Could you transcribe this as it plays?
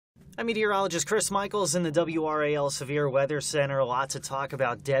I'm meteorologist Chris Michaels in the WRAL Severe Weather Center. A lot to talk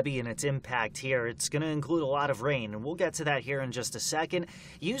about Debby and its impact here. It's going to include a lot of rain, and we'll get to that here in just a second.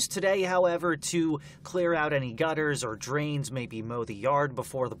 Use today, however, to clear out any gutters or drains, maybe mow the yard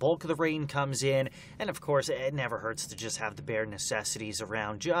before the bulk of the rain comes in. And of course, it never hurts to just have the bare necessities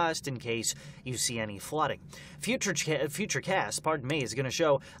around just in case you see any flooding. Futurecast, is going to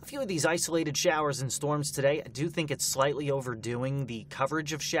show a few of these isolated showers and storms today. I do think it's slightly overdoing the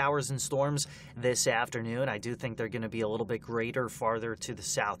coverage of showers and storms this afternoon. I do think they're going to be a little bit greater farther to the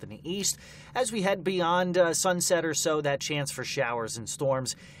south and the east. As we head beyond sunset or so, that chance for showers and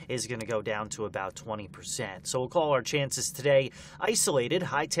storms is going to go down to about 20%. So we'll call our chances today isolated.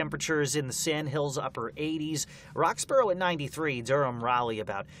 High temperatures in the Sandhills, upper 80s. Roxborough at 93. Durham, Raleigh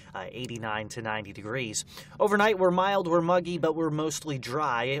about 89 to 90 degrees. Overnight, we're mild, we're muggy, but we're mostly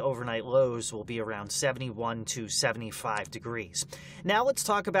dry. Overnight lows will be around 71 to 75 degrees. Now let's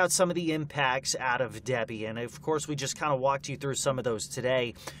talk about some of the impacts out of Debby. And of course, we just kind of walked you through some of those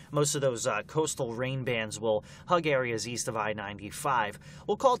today. Most of those coastal rain bands will hug areas east of I-95.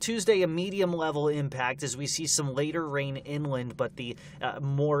 We'll call Tuesday a medium level impact as we see some later rain inland, but the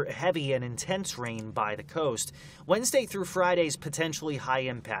more heavy and intense rain by the coast. Wednesday through Friday's potentially high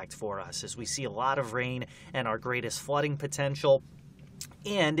impact for us as we see a lot of rain and our greatest flooding potential.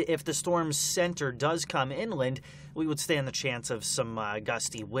 And if the storm's center does come inland, we would stand the chance of some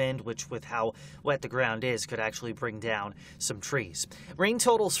gusty wind, which with how wet the ground is, could actually bring down some trees. Rain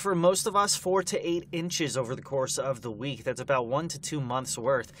totals for most of us, 4 to 8 inches over the course of the week. That's about 1 to 2 months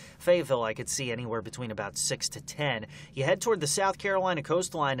worth. Fayetteville, I could see anywhere between about 6 to 10. You head toward the South Carolina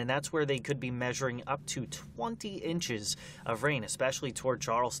coastline, and that's where they could be measuring up to 20 inches of rain, especially toward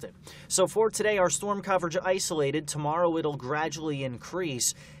Charleston. So for today, our storm coverage isolated. Tomorrow, it'll gradually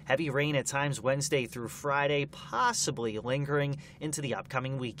increase. Heavy rain at times Wednesday through Friday, possibly lingering into the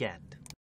upcoming weekend.